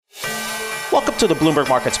Welcome to the Bloomberg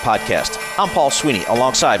Markets Podcast. I'm Paul Sweeney,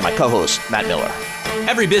 alongside my co-host, Matt Miller.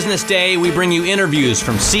 Every business day, we bring you interviews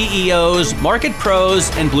from CEOs, market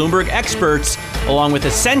pros, and Bloomberg experts, along with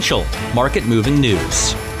essential market-moving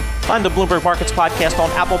news. Find the Bloomberg Markets Podcast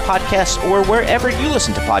on Apple Podcasts or wherever you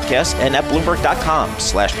listen to podcasts and at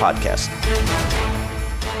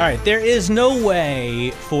Bloomberg.com/podcast. All right, there is no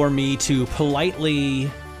way for me to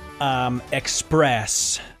politely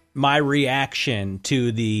express my reaction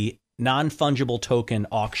to the non-fungible token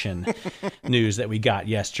auction news that we got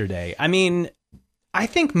yesterday. I mean, I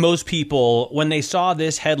think most people, when they saw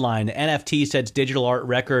this headline, NFT sets digital art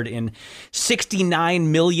record in $69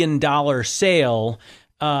 million sale,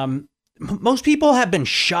 most people have been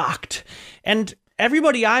shocked. And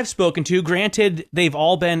everybody I've spoken to, granted they've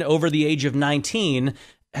all been over the age of 19,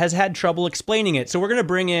 has had trouble explaining it. So we're going to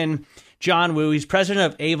bring in John Wu. He's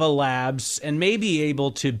president of Ava Labs and may be able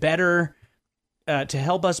to to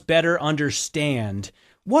help us better understand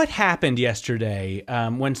what happened yesterday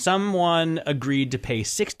when someone agreed to pay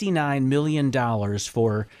 $69 million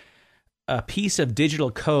for a piece of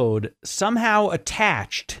digital code somehow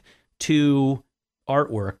attached to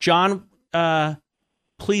artwork. John,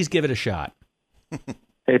 please give it a shot.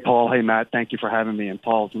 Hey, Paul. Hey, Matt. Thank you for having me. And,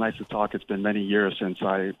 Paul, it's nice to talk. It's been many years since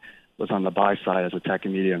I was on the buy side as a tech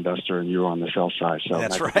and media investor, and you were on the sell side. So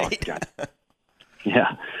that's nice right. To talk again.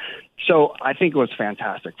 Yeah. So I think it was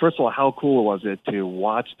fantastic. First of all, how cool was it to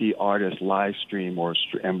watch the artist live stream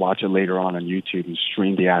and watch it later on YouTube and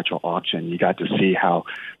stream the actual auction? You got to see how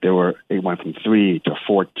it went from 3 to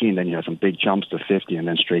 14, then you had some big jumps to 50 and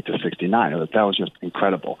then straight to 69. That was just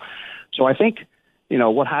incredible. So I think,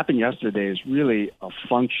 what happened yesterday is really a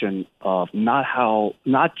function of not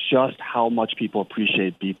just how much people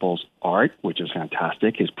appreciate Beeple's art, which is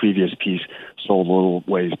fantastic. His previous piece sold a little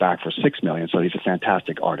ways back for $6 million, so he's a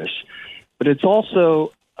fantastic artist. But it's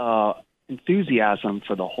also enthusiasm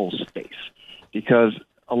for the whole space, because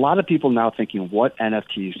a lot of people now thinking what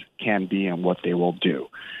NFTs can be and what they will do.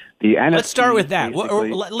 Let's start with that.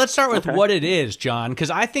 Let's start with what it is, John, because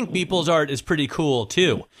I think Beeple's art is pretty cool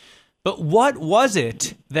too. But what was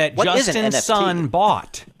it that Justin Sun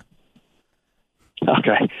bought?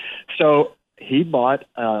 Okay. So he bought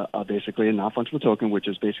basically a non-fungible token, which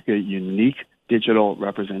is basically a unique digital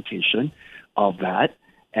representation of that.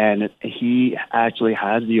 And he actually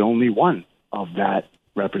has the only one of that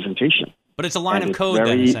representation. But it's a line of code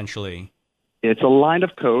then, essentially. It's a line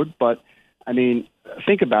of code. But, I mean,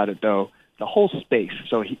 think about it, though. The whole space.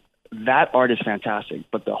 So that art is fantastic,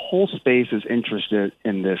 but the whole space is interested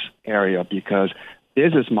in this area because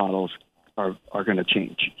business models are going to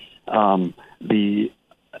change. The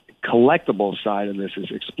collectible side of this is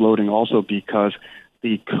exploding also because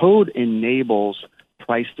the code enables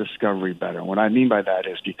price discovery better. And what I mean by that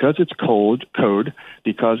is because it's code, so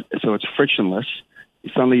it's frictionless.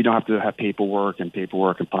 Suddenly you don't have to have paperwork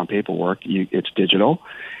upon paperwork. It's digital.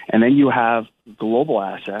 And then you have global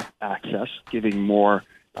access, giving more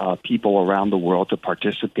people around the world to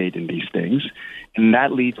participate in these things, and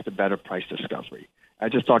that leads to better price discovery. I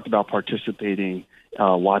just talked about participating,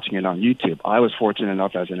 watching it on YouTube. I was fortunate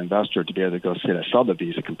enough as an investor to be able to go sit at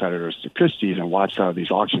Sotheby's, a competitors to Christie's, and watch how these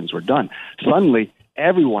auctions were done. Suddenly,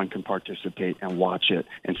 everyone can participate and watch it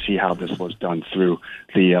and see how this was done through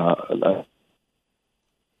the...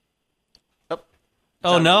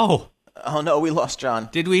 Oh, no. Oh, no, we lost John.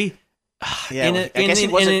 Did we? Yeah, in an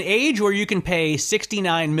age where you can pay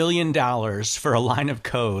 $69 million for a line of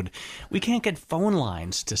code, we can't get phone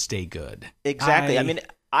lines to stay good. Exactly. I mean,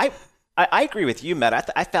 I agree with you,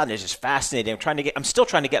 Matt. I found it just fascinating. I'm still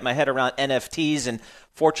trying to get my head around NFTs, and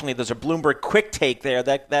fortunately, there's a Bloomberg quick take there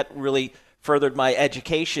that really furthered my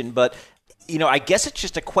education. But I guess it's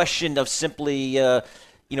just a question of simply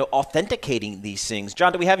authenticating these things.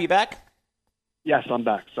 John, do we have you back? Yes, I'm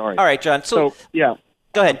back. Sorry. All right, John. So yeah.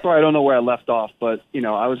 Go ahead. I'm sorry, I don't know where I left off, but,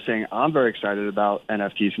 I was saying I'm very excited about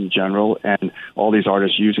NFTs in general and all these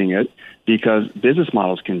artists using it because business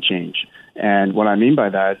models can change. And what I mean by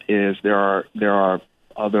that is there are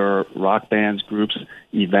other rock bands, groups,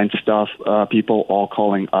 event stuff, people all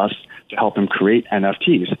calling us to help them create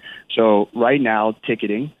NFTs. So right now,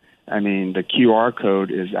 ticketing, the QR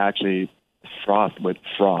code is actually fraught with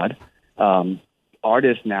fraud.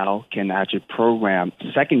 Artists now can actually program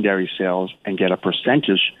secondary sales and get a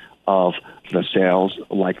percentage of the sales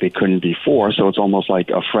like they couldn't before. So it's almost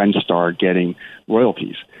like a friend star getting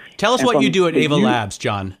royalties. Tell us what you do at Ava Labs,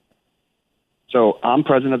 John. So I'm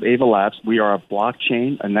president of Ava Labs. We are a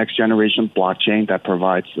blockchain, a next generation blockchain that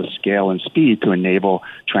provides the scale and speed to enable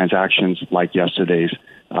transactions like yesterday's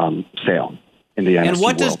sale. in the and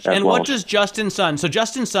NFT world. What does Justin Sun? So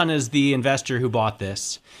Justin Sun is the investor who bought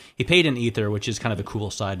this. He paid in Ether, which is kind of a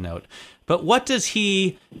cool side note. But what does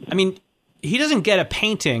he? I mean, he doesn't get a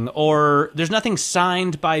painting, or there's nothing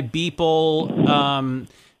signed by Beeple.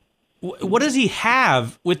 What does he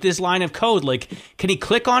have with this line of code? Like, can he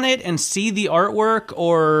click on it and see the artwork,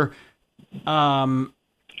 or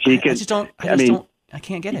he can? I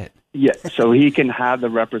can't get it. Yeah, so he can have the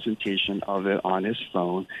representation of it on his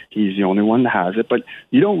phone. He's the only one that has it, but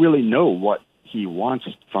you don't really know what he wants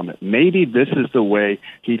from it. Maybe this is the way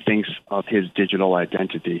he thinks of his digital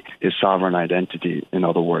identity, his sovereign identity, in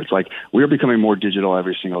other words. Like, we're becoming more digital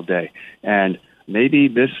every single day, and maybe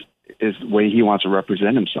this is the way he wants to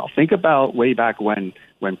represent himself. Think about way back when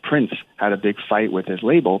Prince had a big fight with his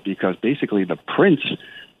label, because basically the Prince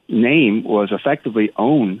name was effectively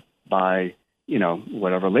owned by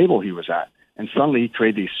whatever label he was at. And suddenly he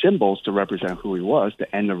created these symbols to represent who he was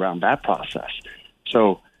to end around that process.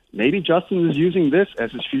 So maybe Justin is using this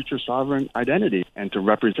as his future sovereign identity and to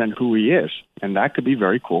represent who he is. And that could be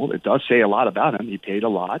very cool. It does say a lot about him. He paid a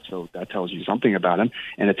lot, so that tells you something about him.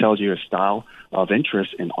 And it tells you his style of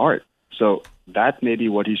interest in art. So that may be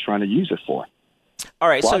what he's trying to use it for. All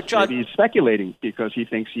right, Plus, so John, maybe he's speculating because he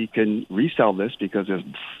thinks he can resell this because there's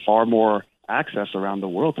far more access around the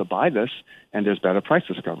world to buy this, and there's better price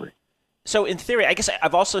discovery. So in theory, I guess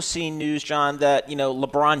I've also seen news, John, that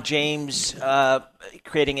LeBron James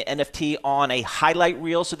creating an NFT on a highlight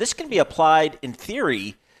reel. So this can be applied in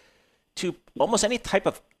theory to almost any type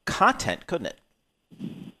of content, couldn't it?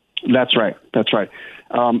 That's right. That's right.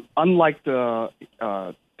 Unlike the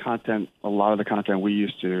content, a lot of the content we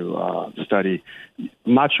used to study,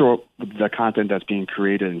 I'm not sure the content that's being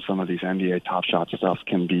created in some of these NBA Top Shot stuff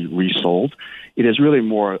can be resold. It is really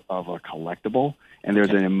more of a collectible, and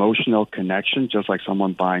there's an emotional connection, just like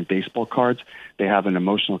someone buying baseball cards. They have an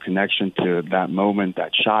emotional connection to that moment,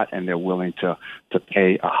 that shot, and they're willing to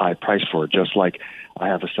pay a high price for it. Just like I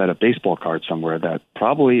have a set of baseball cards somewhere that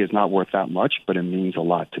probably is not worth that much, but it means a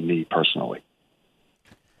lot to me personally.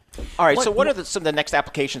 All right, so what are some of the next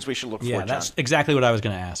applications we should look for, John? Yeah, that's exactly what I was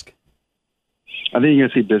going to ask. I think you're going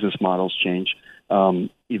to see business models change.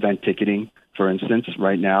 Event ticketing, for instance.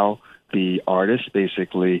 Right now, the artists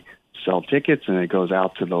basically sell tickets, and it goes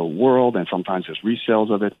out to the world, and sometimes there's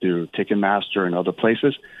resales of it through Ticketmaster and other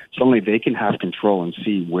places. Suddenly, they can have control and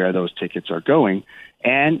see where those tickets are going,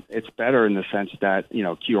 and it's better in the sense that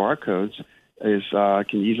QR codes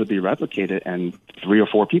can easily be replicated, and 3 or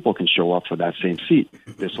 4 people can show up for that same seat.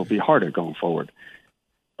 This will be harder going forward.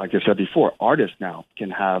 Like I said before, artists now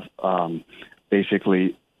can have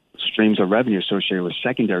basically streams of revenue associated with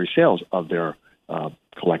secondary sales of their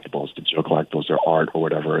collectibles, digital collectibles, their art, or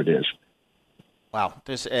whatever it is. Wow,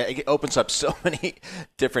 it opens up so many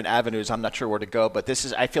different avenues. I'm not sure where to go, but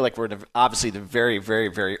I feel like we're in obviously the very, very,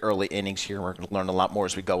 very early innings here. We're going to learn a lot more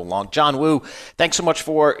as we go along. John Wu, thanks so much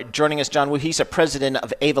for joining us, John Wu. He's a president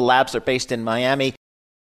of Ava Labs. They're based in Miami.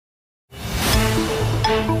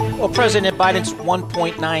 Well, President Biden's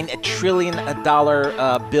 $1.9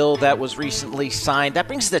 trillion bill that was recently signed, that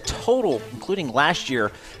brings the total, including last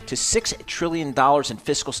year, to $6 trillion in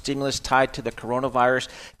fiscal stimulus tied to the coronavirus.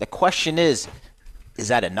 The question is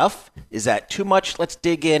that enough? Is that too much? Let's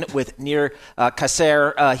dig in with Nir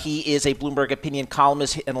Kaissar. He is a Bloomberg opinion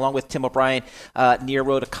columnist, and along with Tim O'Brien, Nir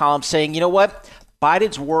wrote a column saying, you know what?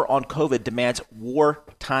 Biden's war on COVID demands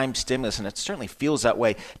wartime stimulus, and it certainly feels that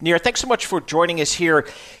way. Nir, thanks so much for joining us here.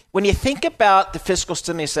 When you think about the fiscal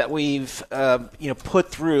stimulus that we've put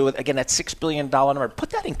through, again, that $6 billion number, put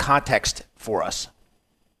that in context for us.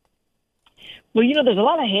 Well, there's a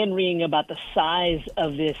lot of hand-wringing about the size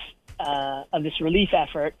of this relief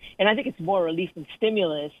effort, and I think it's more relief than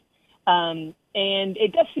stimulus. And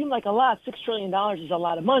it does seem like a lot. $6 trillion is a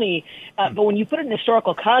lot of money. But when you put it in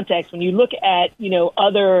historical context, when you look at,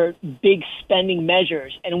 other big spending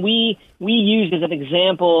measures, and we used as an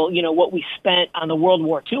example, what we spent on the World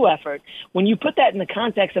War II effort, when you put that in the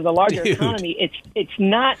context of the larger economy, it's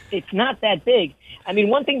not that big. I mean,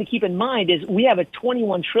 one thing to keep in mind is we have a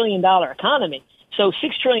 $21 trillion economy. So $6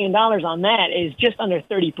 trillion on that is just under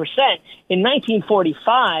 30%. In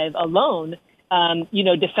 1945 alone,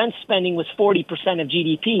 defense spending was 40% of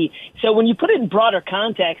GDP. So when you put it in broader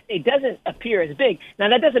context, it doesn't appear as big. Now,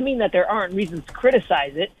 that doesn't mean that there aren't reasons to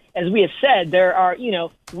criticize it. As we have said, there are,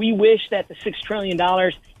 we wish that the $6 trillion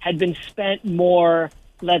had been spent more,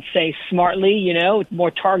 let's say, smartly,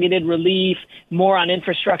 more targeted relief, more on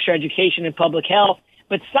infrastructure, education, and public health.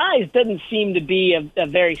 But size doesn't seem to be a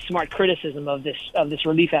very smart criticism of this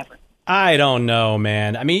relief effort. I don't know,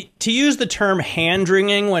 man. I mean, to use the term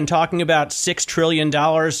hand-wringing when talking about $6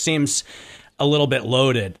 trillion seems a little bit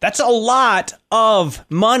loaded. That's a lot of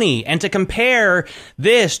money. And to compare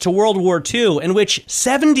this to World War II, in which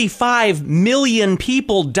 75 million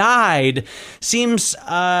people died, seems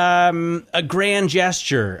a grand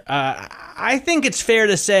gesture. I think it's fair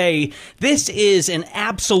to say this is an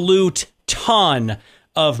absolute ton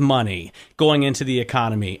of money going into the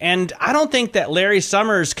economy. And I don't think that Larry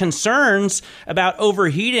Summers' concerns about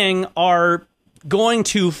overheating are going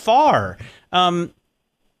too far.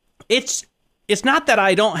 It's not that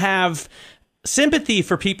I don't have sympathy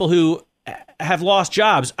for people who have lost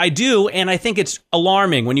jobs. I do, and I think it's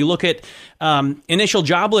alarming when you look at initial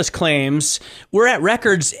jobless claims. We're at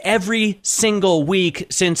records every single week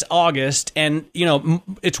since August, and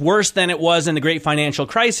it's worse than it was in the Great Financial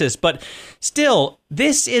Crisis. But still,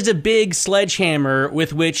 this is a big sledgehammer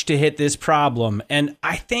with which to hit this problem, and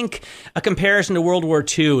I think a comparison to World War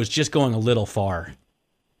II is just going a little far.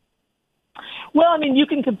 Well, I mean, you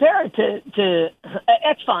can compare it to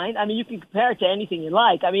that's fine. I mean, you can compare it to anything you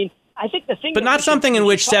like. I mean, I think the thing, but not something in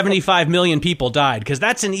which 75 million people died, because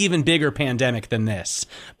that's an even bigger pandemic than this,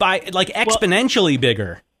 by exponentially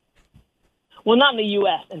bigger. Well, not in the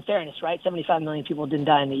U.S. In fairness, right? 75 million people didn't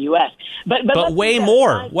die in the U.S., but way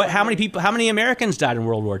more. How many Americans died in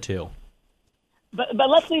World War II? But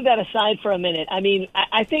let's leave that aside for a minute. I mean,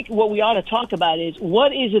 I think what we ought to talk about is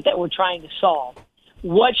what is it that we're trying to solve?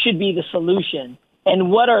 What should be the solution?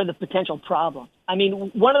 And what are the potential problems? I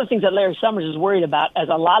mean, one of the things that Larry Summers is worried about, as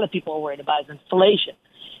a lot of people are worried about, is inflation.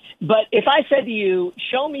 But if I said to you,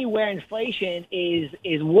 show me where inflation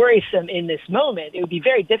is worrisome in this moment, it would be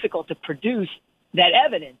very difficult to produce that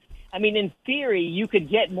evidence. I mean, in theory, you could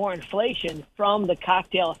get more inflation from the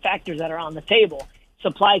cocktail of factors that are on the table.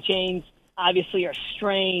 Supply chains obviously are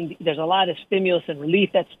strained. There's a lot of stimulus and relief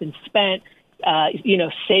that's been spent.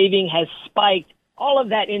 Saving has spiked. All of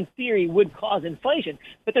that, in theory, would cause inflation.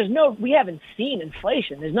 But we haven't seen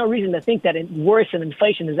inflation. There's no reason to think that worrisome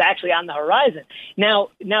inflation is actually on the horizon. Now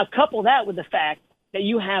couple that with the fact that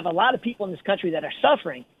you have a lot of people in this country that are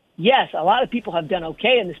suffering. Yes, a lot of people have done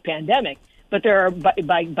okay in this pandemic, but there are,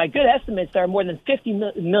 by good estimates, there are more than 50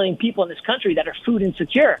 million people in this country that are food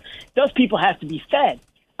insecure. Those people have to be fed.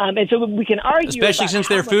 And so we can argue, especially since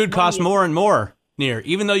their food costs more and more, Nir.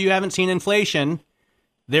 Even though you haven't seen inflation,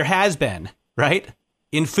 there has been. Right?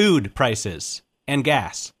 In food prices and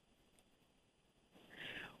gas.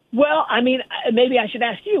 Well, I mean, maybe I should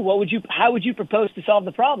ask you, how would you propose to solve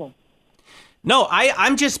the problem? No,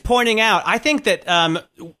 I'm just pointing out, I think that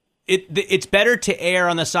it's better to err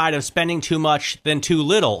on the side of spending too much than too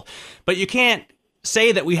little. But you can't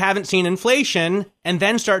say that we haven't seen inflation and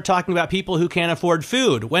then start talking about people who can't afford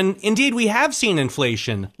food, when indeed we have seen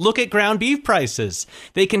inflation. Look at ground beef prices.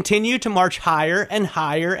 They continue to march higher and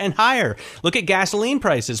higher and higher. Look at gasoline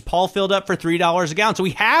prices. Paul filled up for $3 a gallon. So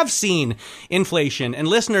we have seen inflation, and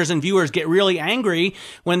listeners and viewers get really angry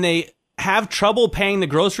when they have trouble paying the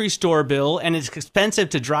grocery store bill and it's expensive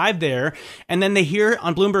to drive there, and then they hear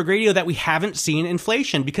on Bloomberg Radio that we haven't seen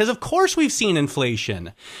inflation, because of course we've seen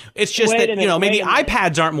inflation. It's just that maybe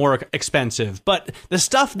iPads aren't more expensive, but the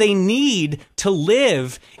stuff they need to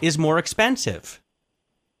live is more expensive.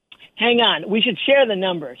 Hang on, we should share the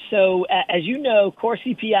numbers. So as you know, core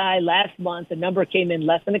CPI last month, the number came in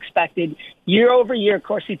less than expected. Year over year,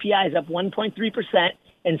 core CPI is up 1.3%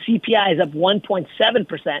 and CPI is up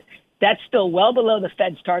 1.7%. That's still well below the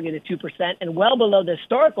Fed's target of 2% and well below the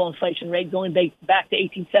historical inflation rate going back to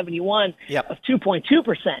 1871 of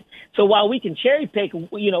 2.2%. So while we can cherry pick,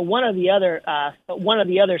 one of the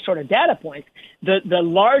other sort of data points, the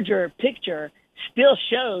larger picture still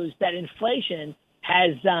shows that inflation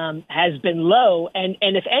has been low, and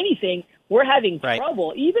if anything, we're having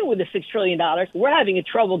trouble, even with the $6 trillion, we're having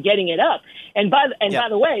trouble getting it up. And by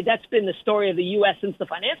the way, that's been the story of the U.S. since the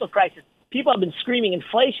financial crisis. People have been screaming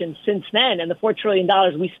inflation since then, and the $4 trillion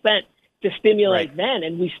we spent to stimulate then,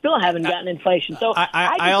 and we still haven't gotten inflation. So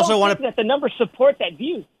I also want to that the numbers support that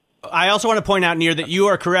view. I also want to point out, Nir, that you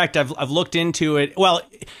are correct. I've looked into it. Well,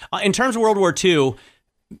 in terms of World War II,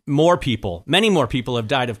 many more people have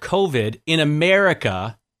died of COVID in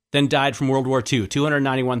America than died from World War II.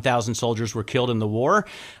 291,000 soldiers were killed in the war,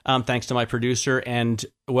 thanks to my producer, and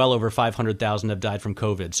well over 500,000 have died from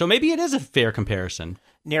COVID. So maybe it is a fair comparison.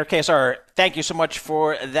 Nir Kaissar, thank you so much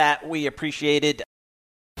for that. We appreciate it.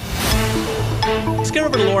 Let's get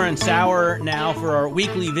over to Lauren Sauer now for our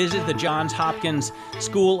weekly visit to the Johns Hopkins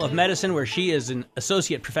School of Medicine, where she is an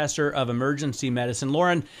associate professor of emergency medicine.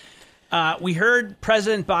 Lauren, we heard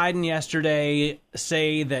President Biden yesterday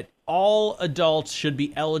say that all adults should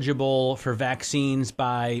be eligible for vaccines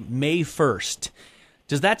by May 1st.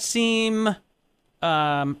 Does that seem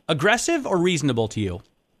aggressive or reasonable to you?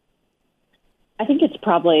 I think it's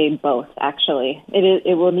probably both, actually.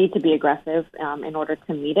 It will need to be aggressive in order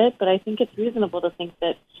to meet it, but I think it's reasonable to think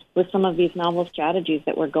that with some of these novel strategies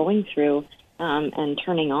that we're going through and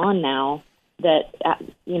turning on now, that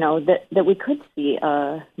that we could see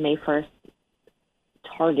a May 1st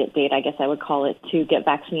target date, I guess I would call it, to get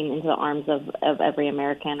vaccine into the arms of every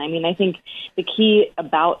American. I mean, I think the key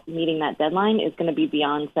about meeting that deadline is going to be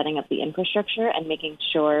beyond setting up the infrastructure and making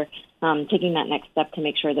sure, taking that next step to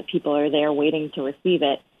make sure that people are there waiting to receive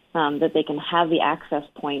it, that they can have the access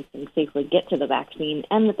points and safely get to the vaccine,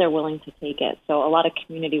 and that they're willing to take it. So a lot of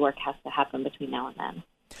community work has to happen between now and then.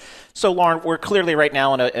 So, Lauren, we're clearly right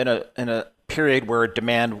now in a period where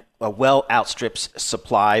demand well outstrips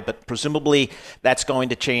supply, but presumably that's going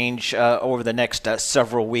to change over the next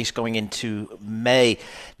several weeks going into May.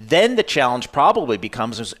 Then the challenge probably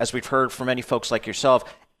becomes, as we've heard from many folks like yourself,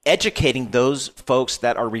 educating those folks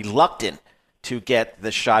that are reluctant to get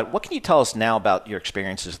the shot. What can you tell us now about your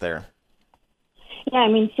experiences there? Yeah, I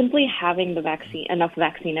mean, simply having enough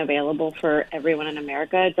vaccine available for everyone in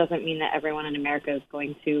America doesn't mean that everyone in America is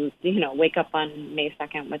going to, wake up on May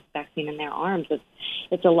 2nd with vaccine in their arms.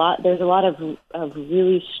 It's a lot. There's a lot of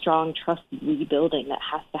really strong trust rebuilding that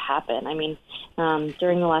has to happen. I mean,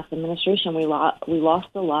 during the last administration, we lost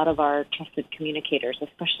a lot of our trusted communicators,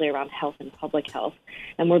 especially around health and public health,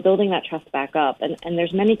 and we're building that trust back up. And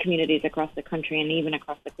there's many communities across the country and even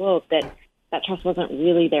across the globe that trust wasn't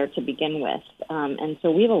really there to begin with. And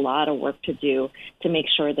so we have a lot of work to do to make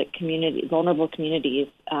sure that vulnerable communities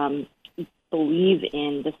believe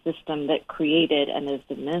in the system that created and is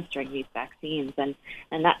administering these vaccines. And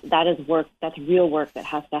that is work, that's real work that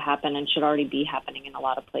has to happen and should already be happening in a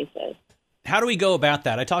lot of places. How do we go about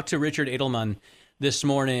that? I talked to Richard Edelman this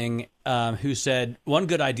morning, who said one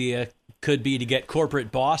good idea could be to get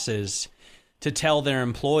corporate bosses to tell their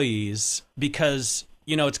employees, because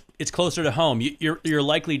it's closer to home. You're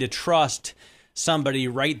likely to trust somebody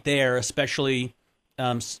right there, especially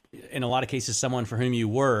in a lot of cases, someone for whom you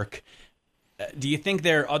work. Do you think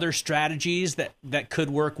there are other strategies that could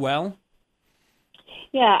work well?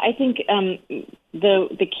 Yeah, I think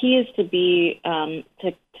the key is to be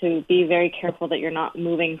very careful that you're not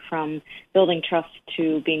moving from building trust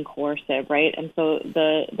to being coercive, right? And so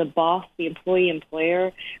the boss, the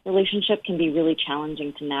employee-employer relationship can be really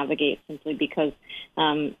challenging to navigate, simply because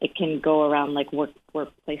it can go around like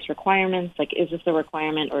workplace requirements, like, is this a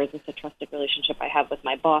requirement or is this a trusted relationship I have with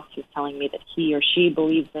my boss who's telling me that he or she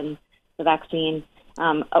believes in the vaccine?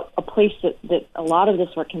 A place that a lot of this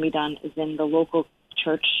work can be done is in the local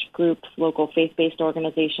church groups, local faith-based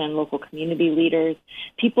organization, local community leaders,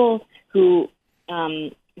 people who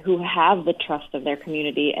have the trust of their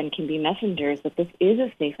community and can be messengers that this is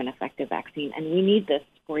a safe and effective vaccine, and we need this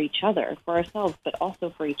for each other, for ourselves, but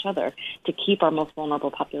also for each other, to keep our most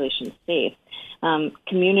vulnerable populations safe.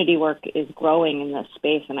 Community work is growing in this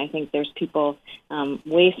space, and I think there's people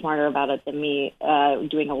way smarter about it than me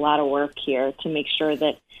doing a lot of work here to make sure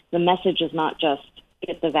that the message is not just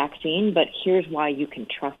get the vaccine, but here's why you can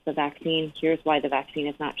trust the vaccine. Here's why the vaccine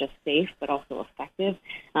is not just safe, but also effective,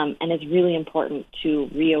 and is really important to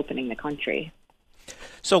reopening the country.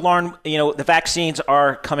 So, Lauren, the vaccines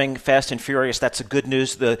are coming fast and furious. That's the good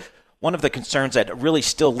news. One of the concerns that really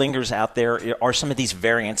still lingers out there are some of these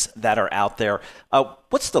variants that are out there.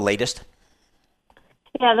 What's the latest?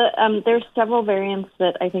 Yeah, there's several variants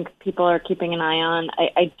that I think people are keeping an eye on.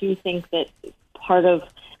 I do think that part of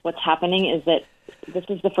what's happening is that this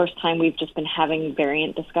is the first time we've just been having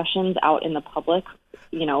variant discussions out in the public,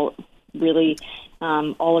 really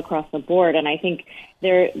all across the board. And I think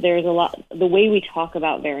there's a lot, the way we talk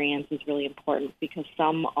about variants is really important, because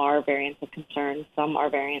some are variants of concern, some are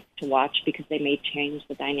variants to watch because they may change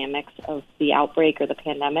the dynamics of the outbreak or the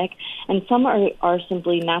pandemic, and some are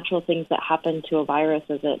simply natural things that happen to a virus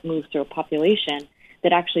as it moves through a population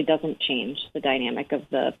that actually doesn't change the dynamic of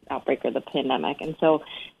the outbreak or the pandemic. And so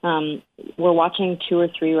we're watching 2 or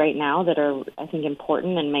 3 right now that are, I think,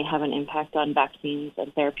 important and may have an impact on vaccines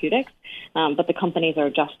and therapeutics. But the companies are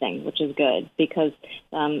adjusting, which is good, because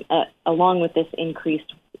along with this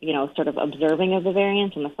increased, sort of observing of the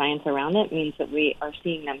variants and the science around it means that we are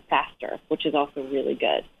seeing them faster, which is also really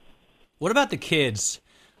good. What about the kids,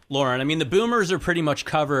 Lauren? I mean, the boomers are pretty much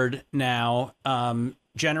covered now.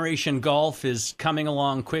 Generation Golf is coming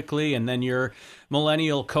along quickly, and then your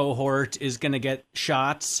millennial cohort is going to get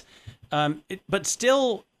shots. But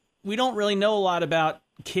still, we don't really know a lot about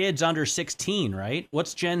kids under 16, right?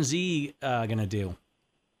 What's Gen Z going to do?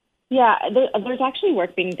 Yeah, there's actually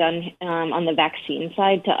work being done on the vaccine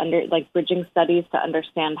side to bridging studies to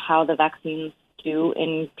understand how the vaccines do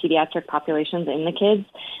in pediatric populations in the kids.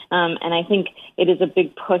 And I think it is a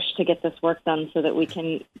big push to get this work done so that we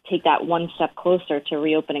can take that one step closer to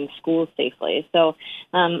reopening schools safely. So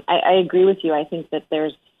I agree with you. I think that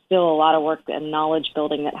there's still a lot of work and knowledge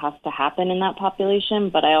building that has to happen in that population,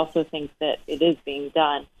 but I also think that it is being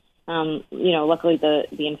done. Luckily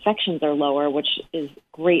the infections are lower, which is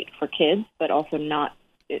great for kids, but also not.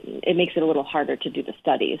 It makes it a little harder to do the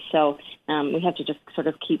studies. So we have to just sort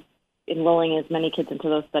of keep enrolling as many kids into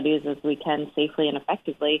those studies as we can safely and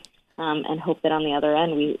effectively, and hope that on the other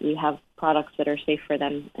end we have products that are safe for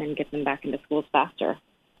them and get them back into schools faster.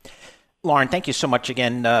 Lauren, thank you so much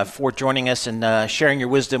again for joining us and sharing your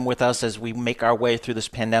wisdom with us as we make our way through this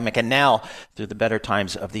pandemic and now through the better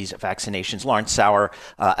times of these vaccinations. Lauren Sauer,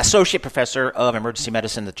 Associate Professor of Emergency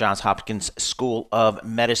Medicine at Johns Hopkins School of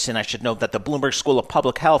Medicine. I should note that the Bloomberg School of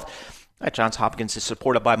Public Health at Johns Hopkins is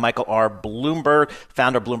supported by Michael R. Bloomberg,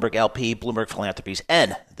 founder of Bloomberg LP, Bloomberg Philanthropies,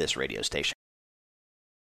 and this radio station.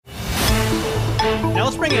 Now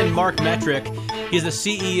let's bring in Marc Metrick. He's the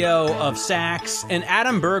CEO of Saks, and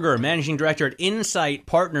Adam Berger, Managing Director at Insight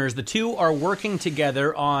Partners. The two are working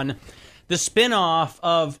together on the spinoff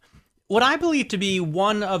of what I believe to be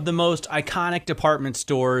one of the most iconic department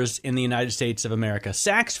stores in the United States of America.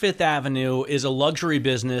 Saks Fifth Avenue is a luxury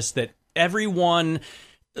business that everyone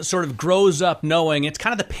sort of grows up knowing. It's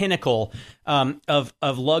kind of the pinnacle of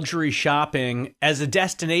luxury shopping. As a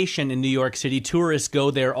destination in New York City, tourists go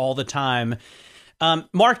there all the time.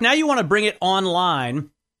 Marc, now you want to bring it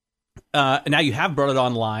online. Now you have brought it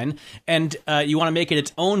online, and you want to make it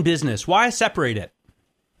its own business. Why separate it?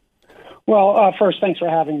 Well, first, thanks for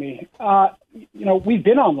having me. We've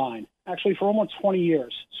been online, actually, for almost 20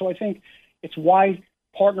 years. So I think it's why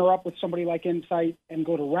partner up with somebody like Insight and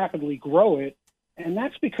go to rapidly grow it. And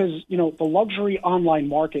that's because, the luxury online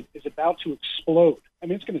market is about to explode. I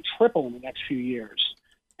mean, it's going to triple in the next few years.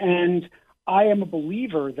 And I am a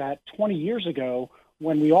believer that 20 years ago,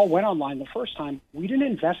 when we all went online the first time, we didn't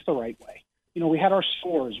invest the right way. We had our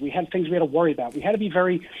stores, we had things we had to worry about. We had to be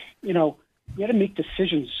very, we had to make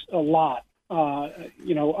decisions a lot,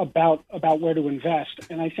 about where to invest.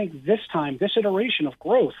 And I think this time, this iteration of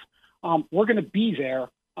growth, we're going to be there,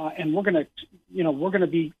 and we're going to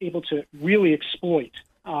be able to really exploit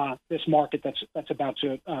this market that's about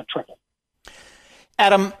to triple.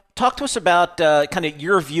 Adam, talk to us about kind of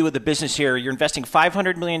your view of the business here. You're investing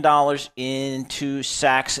 $500 million into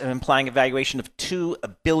Saks, implying a valuation of $2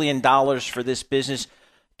 billion for this business.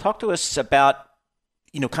 Talk to us about,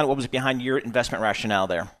 kind of what was behind your investment rationale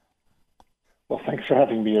there. Well, thanks for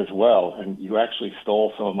having me as well. And you actually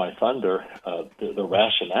stole some of my thunder. The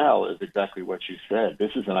rationale is exactly what you said.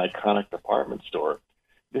 This is an iconic department store.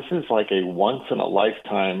 This is like a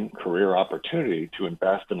once-in-a-lifetime career opportunity to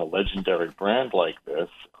invest in a legendary brand like this,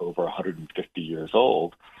 over 150 years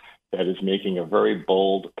old, that is making a very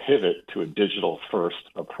bold pivot to a digital-first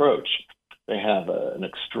approach. They have an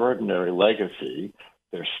extraordinary legacy.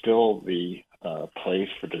 They're still the place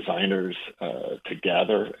for designers to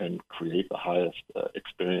gather and create the highest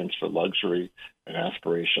experience for luxury and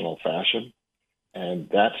aspirational fashion. And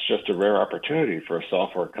that's just a rare opportunity for a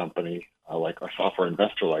software company like a software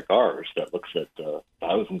investor like ours that looks at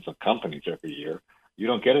thousands of companies every year. You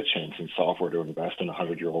don't get a chance in software to invest in a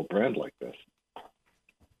 100-year-old brand like this.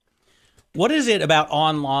 What is it about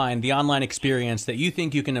online, the online experience, that you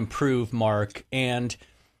think you can improve, Marc? And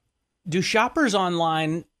do shoppers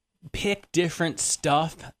online pick different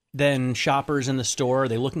stuff than shoppers in the store? Are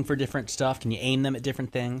they looking for different stuff? Can you aim them at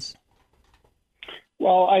different things?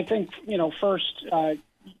 Well, I think, first,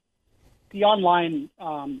 the online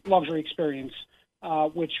luxury experience,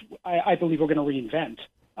 which I believe we're going to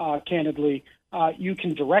reinvent, candidly. You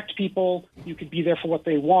can direct people. You could be there for what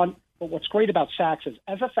they want. But what's great about Saks is,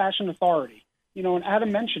 as a fashion authority, and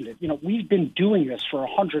Adam mentioned it, we've been doing this for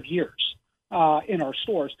 100 years in our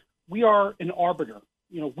stores. We are an arbiter.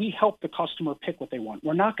 We help the customer pick what they want.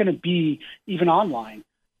 We're not going to be, even online,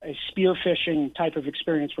 a spearfishing type of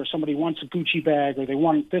experience where somebody wants a Gucci bag or they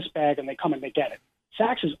want this bag and they come and they get it.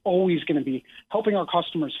 Saks is always going to be helping our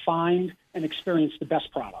customers find and experience the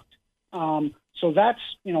best product. So that's,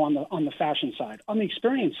 on the fashion side. On the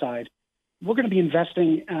experience side, we're going to be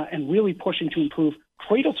investing and really pushing to improve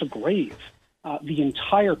cradle to grave, the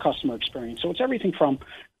entire customer experience. So it's everything from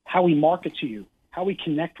how we market to you, how we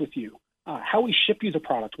connect with you, how we ship you the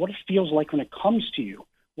product, what it feels like when it comes to you,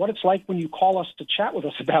 what it's like when you call us to chat with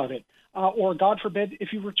us about it, or God forbid,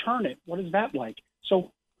 if you return it, what is that like?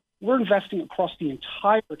 So we're investing across the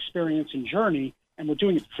entire experience and journey, and we're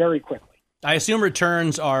doing it very quickly. I assume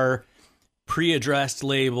returns are pre-addressed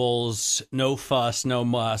labels, no fuss, no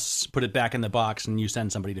muss, put it back in the box, and you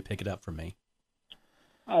send somebody to pick it up for me.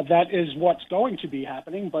 that is what's going to be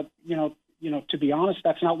happening. But, to be honest,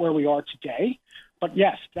 that's not where we are today. But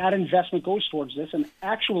yes, that investment goes towards this. And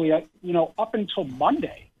actually, up until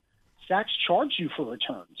Monday, Saks charged you for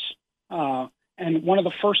returns. And one of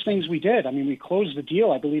the first things we did, we closed the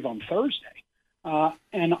deal, I believe, on Thursday,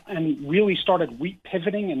 and really started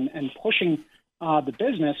pivoting and pushing the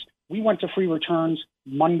business. We went to free returns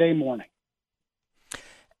Monday morning.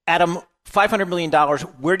 Adam, $500 million,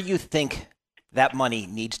 where do you think that money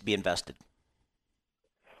needs to be invested?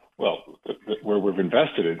 Well, where we've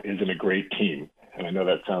invested it is in a great team. And I know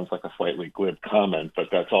that sounds like a slightly glib comment, but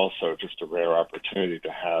that's also just a rare opportunity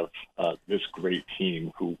to have this great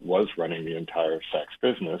team who was running the entire Saks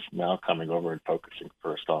business now coming over and focusing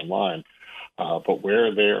first online. But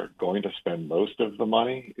where they're going to spend most of the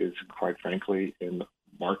money is, quite frankly, in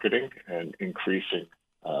marketing and increasing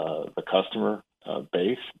the customer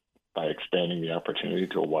base by expanding the opportunity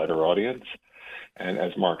to a wider audience. And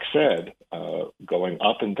as Marc said, going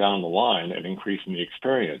up and down the line and increasing the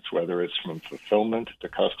experience, whether it's from fulfillment to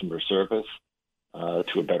customer service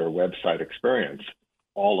to a better website experience,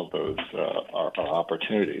 all of those are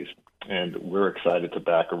opportunities. And we're excited to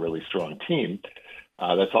back a really strong team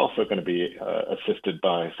that's also going to be assisted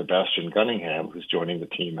by Sebastian Gunningham, who's joining the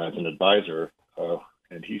team as an advisor,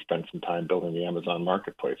 and he spent some time building the Amazon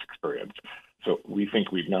Marketplace experience. So we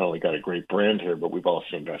think we've not only got a great brand here, but we've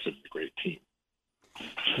also invested in a great team.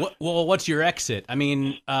 Well, what's your exit?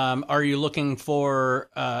 Are you looking for,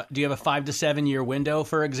 do you have a 5 to 7 year window,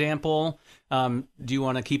 for example? Do you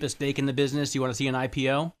want to keep a stake in the business? Do you want to see an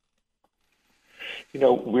IPO?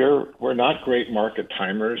 We're not great market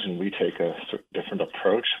timers, and we take a different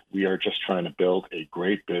approach. We are just trying to build a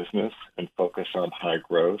great business and focus on high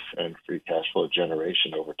growth and free cash flow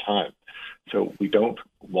generation over time. So we don't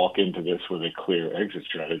walk into this with a clear exit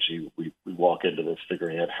strategy. We walk into this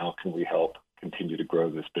figuring out how can we help continue to grow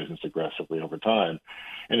this business aggressively over time.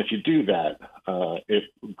 And if you do that,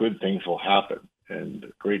 good things will happen.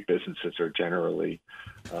 And great businesses are generally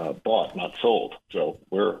bought, not sold. So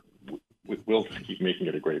we'll just keep making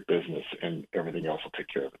it a great business, and everything else will take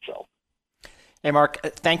care of itself. Hey, Marc,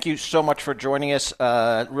 thank you so much for joining us.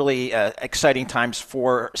 Really exciting times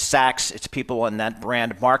for Saks. It's people in that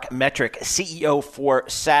brand. Marc Metrick, CEO for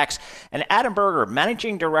Saks, and Adam Berger,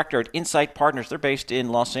 Managing Director at Insight Partners. They're based in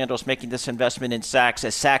Los Angeles, making this investment in Saks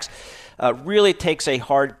as Saks really takes a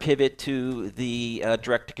hard pivot to the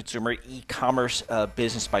direct-to-consumer e-commerce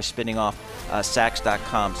business by spinning off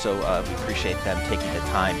Saks.com. So we appreciate them taking the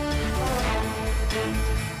time.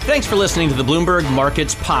 Thanks for listening to the Bloomberg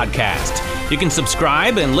Markets Podcast. You can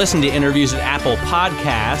subscribe and listen to interviews at Apple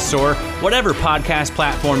Podcasts or whatever podcast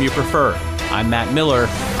platform you prefer. I'm Matt Miller.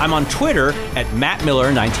 I'm on Twitter at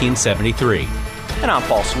MattMiller1973. And I'm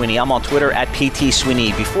Paul Sweeney. I'm on Twitter at PT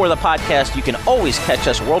Sweeney. Before the podcast, you can always catch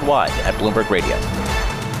us worldwide at Bloomberg Radio.